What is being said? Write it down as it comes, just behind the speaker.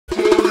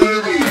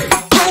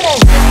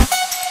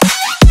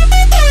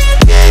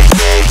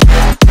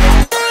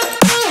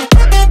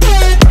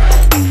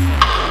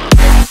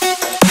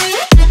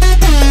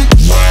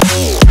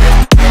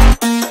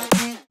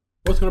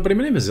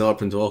everybody, my name is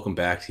ZealetPrince. Welcome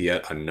back to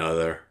yet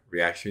another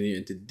reaction video,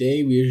 and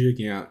today we are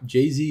checking out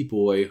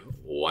Jzboy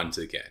once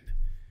again.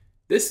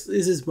 This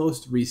is his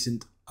most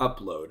recent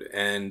upload,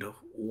 and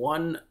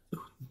one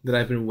that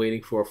I've been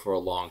waiting for a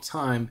long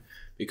time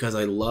because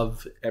I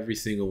love every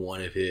single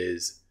one of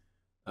his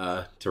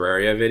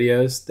Terraria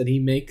videos that he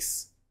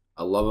makes.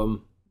 I love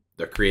them.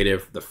 They're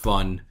creative, they're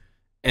fun,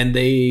 and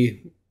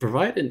they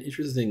provide an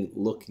interesting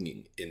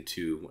looking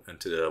into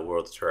the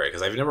world of Terraria,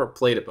 because I've never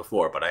played it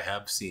before, but I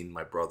have seen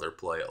my brother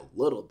play a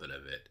little bit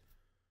of it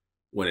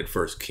when it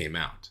first came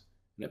out.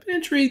 And I've been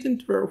intrigued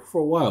into it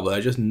for a while, but I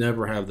just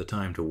never have the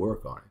time to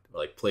work on it, or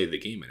like play the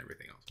game and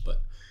everything else.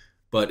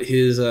 But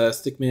his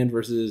Stickman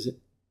versus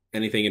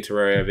anything in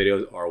Terraria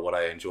videos are what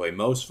I enjoy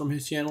most from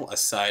his channel,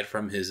 aside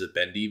from his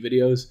bendy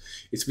videos.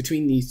 It's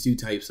between these two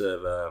types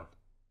of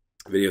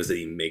videos that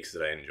he makes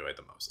that I enjoy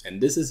the most.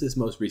 And this is his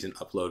most recent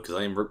upload, because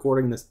I am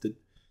recording this the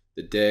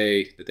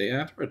day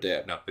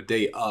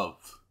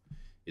of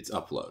its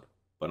upload.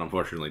 But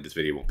unfortunately, this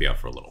video won't be out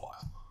for a little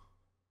while.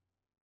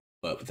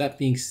 But with that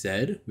being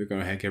said, we're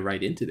going to get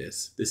right into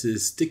this. This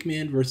is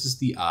Stickman versus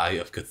the Eye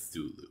of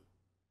Cthulhu.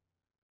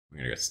 We're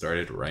going to get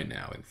started right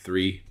now in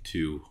 3,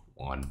 2,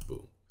 1,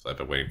 boom. So I've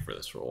been waiting for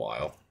this for a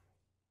while.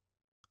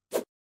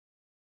 The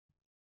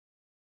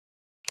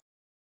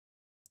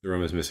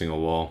room is missing a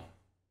wall.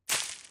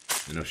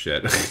 No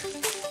shit.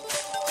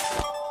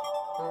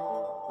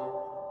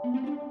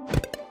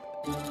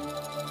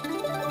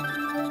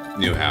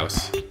 New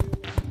house.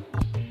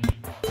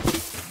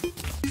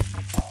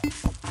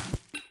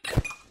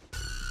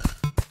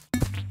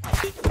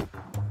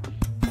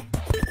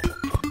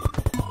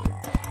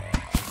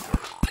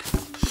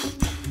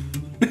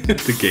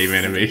 The game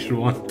animation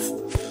ones.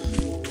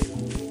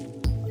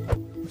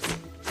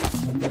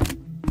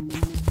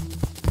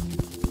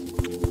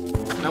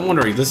 I'm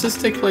wondering, does this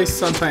take place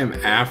sometime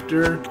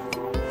after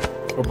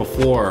or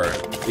before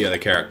the other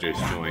characters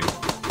join?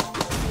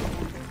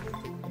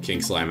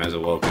 King Slime has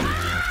awoken.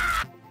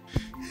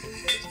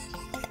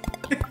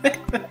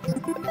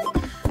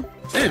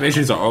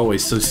 Animations are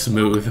always so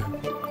smooth.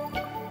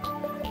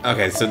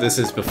 Okay, so this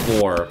is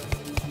before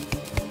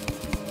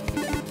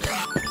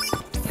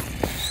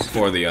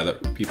the other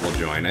people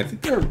join. I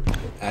think they're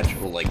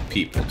actual like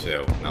people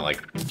too, not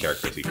like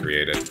characters he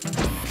created.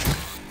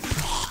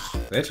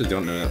 I actually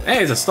don't know.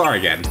 Hey, it's a star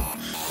again.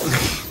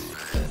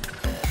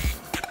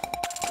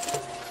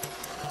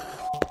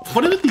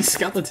 What are these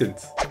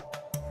skeletons?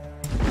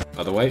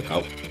 Other way?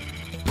 Oh.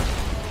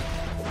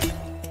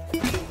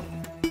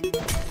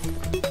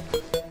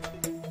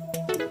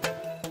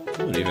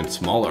 Oh, an even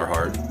smaller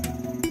heart.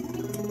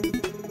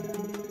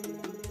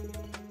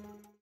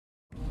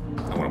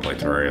 I want to play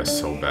Terraria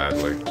so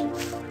badly.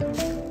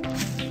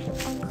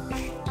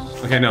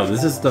 Okay, no,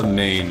 this is the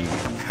main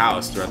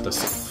house throughout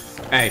this.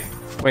 Hey.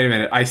 Wait a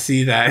minute, I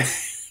see that.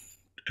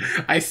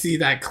 I see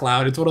that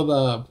cloud. It's one of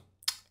the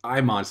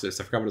eye monsters.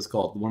 I forgot what it's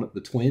called. One of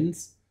the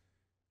twins?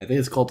 I think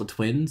it's called the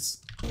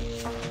twins.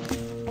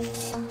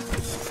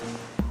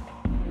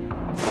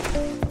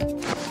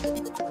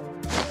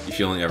 You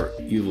feeling an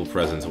evil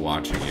presence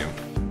watching you.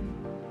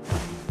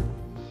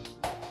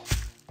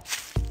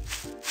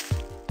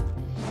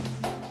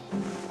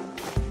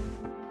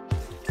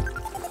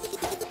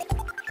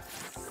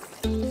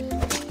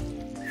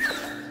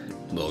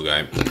 Little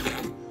guy.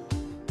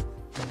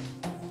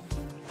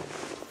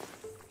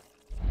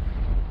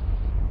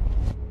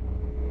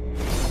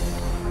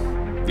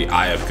 The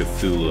Eye of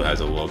Cthulhu has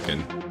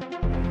awoken.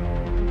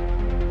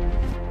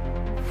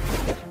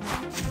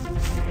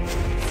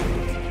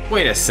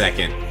 Wait a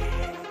second.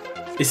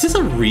 Is this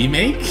a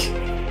remake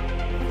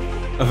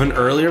of an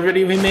earlier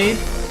video we made?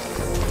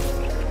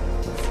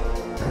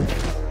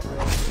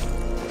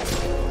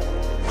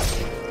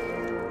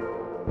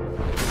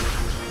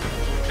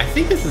 I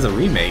think this is a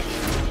remake.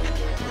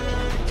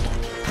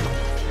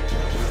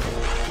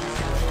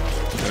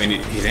 I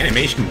mean, his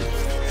animation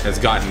has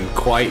gotten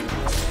quite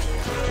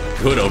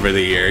good over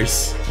the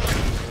years.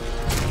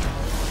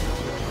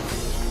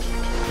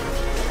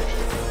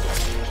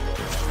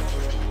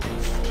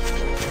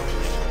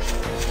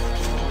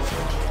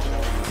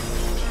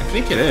 I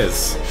think it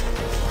is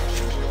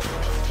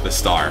the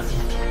star.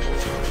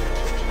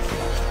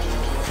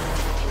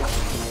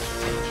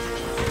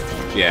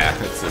 Yeah,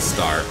 it's the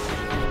star.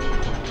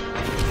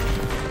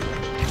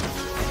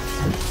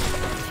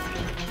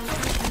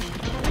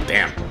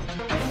 Damn.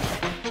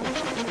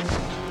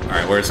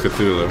 Alright, where's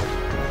Cthulhu?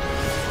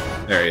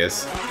 There he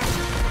is.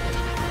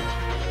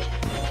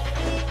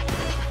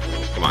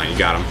 Come on, you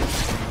got him.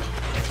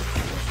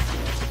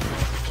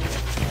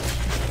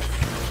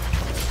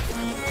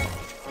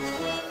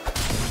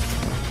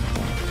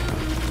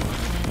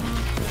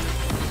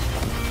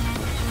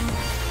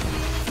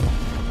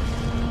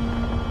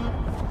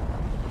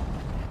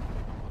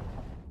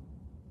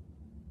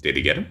 Did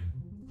he get him?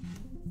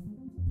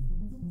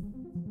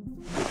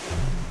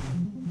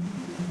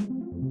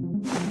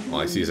 All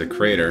I see is a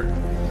crater.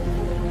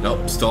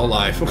 Nope, still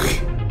alive.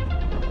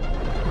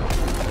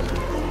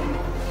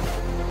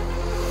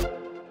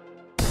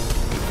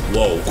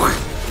 Whoa.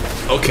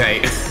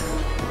 Okay.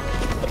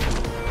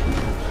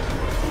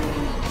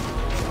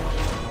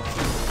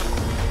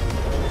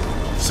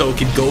 So it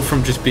could go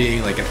from just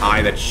being like an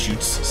eye that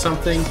shoots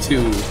something to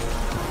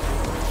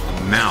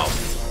a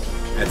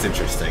mouth. That's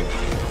interesting.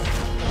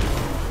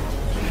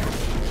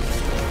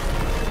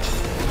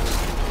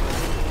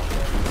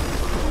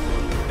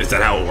 Is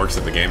that how it works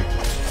in the game?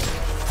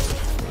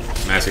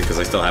 I'm asking because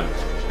I still haven't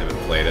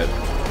played it.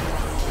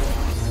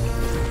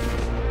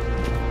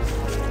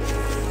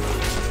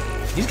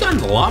 He's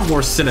gotten a lot more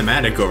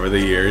cinematic over the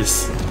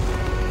years.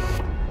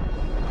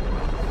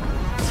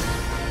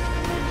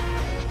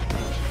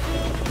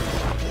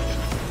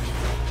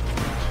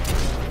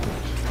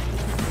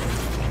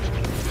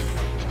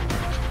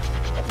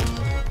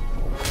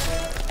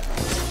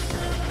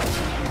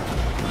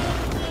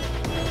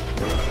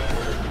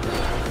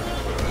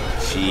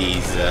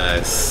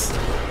 Jesus.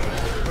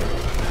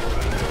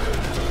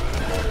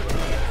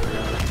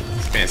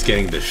 This man's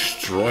getting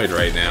destroyed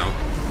right now.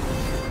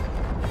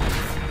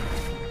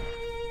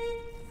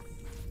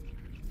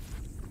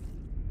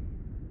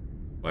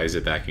 Why is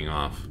it backing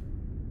off?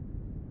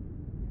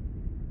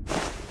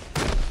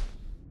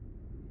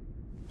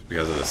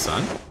 Because of the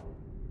sun?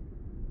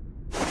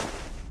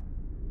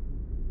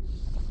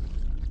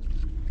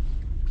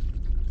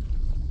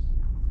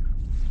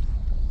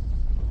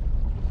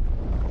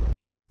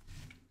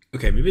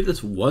 Okay, maybe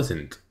this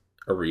wasn't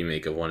a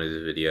remake of one of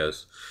his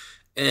videos.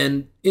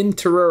 And in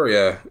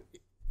Terraria,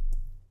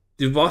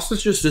 do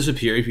bosses just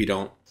disappear if you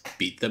don't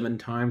beat them in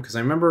time? Because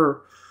I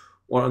remember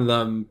one of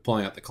them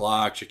pulling out the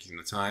clock, checking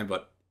the time,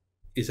 but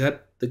is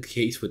that the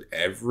case with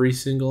every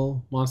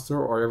single monster,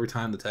 or every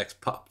time the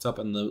text pops up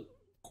in the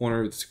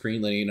corner of the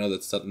screen letting you know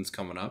that something's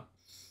coming up?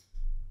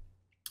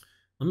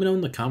 Let me know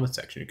in the comment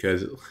section,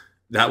 because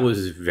that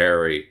was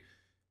very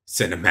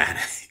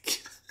cinematic.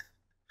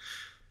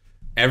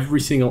 Every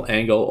single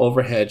angle,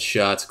 overhead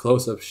shots,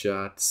 close-up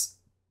shots.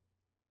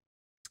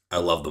 I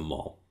love them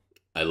all.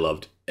 I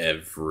loved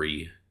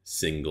every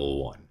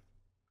single one.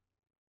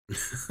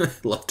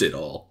 Loved it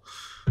all.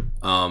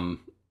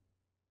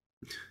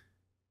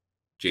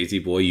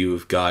 Jzboy, you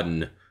have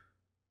gotten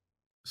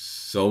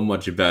so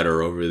much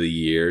better over the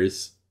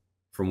years,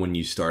 from when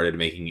you started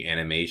making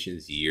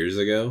animations years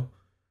ago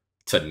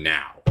to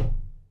now.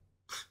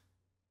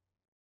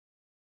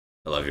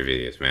 I love your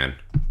videos, man.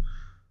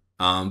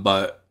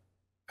 But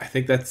I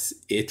think that's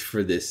it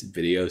for this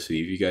video. So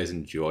if you guys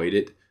enjoyed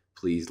it,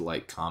 please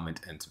like,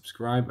 comment, and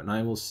subscribe. And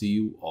I will see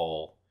you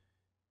all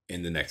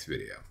in the next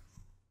video.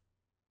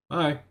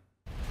 Bye.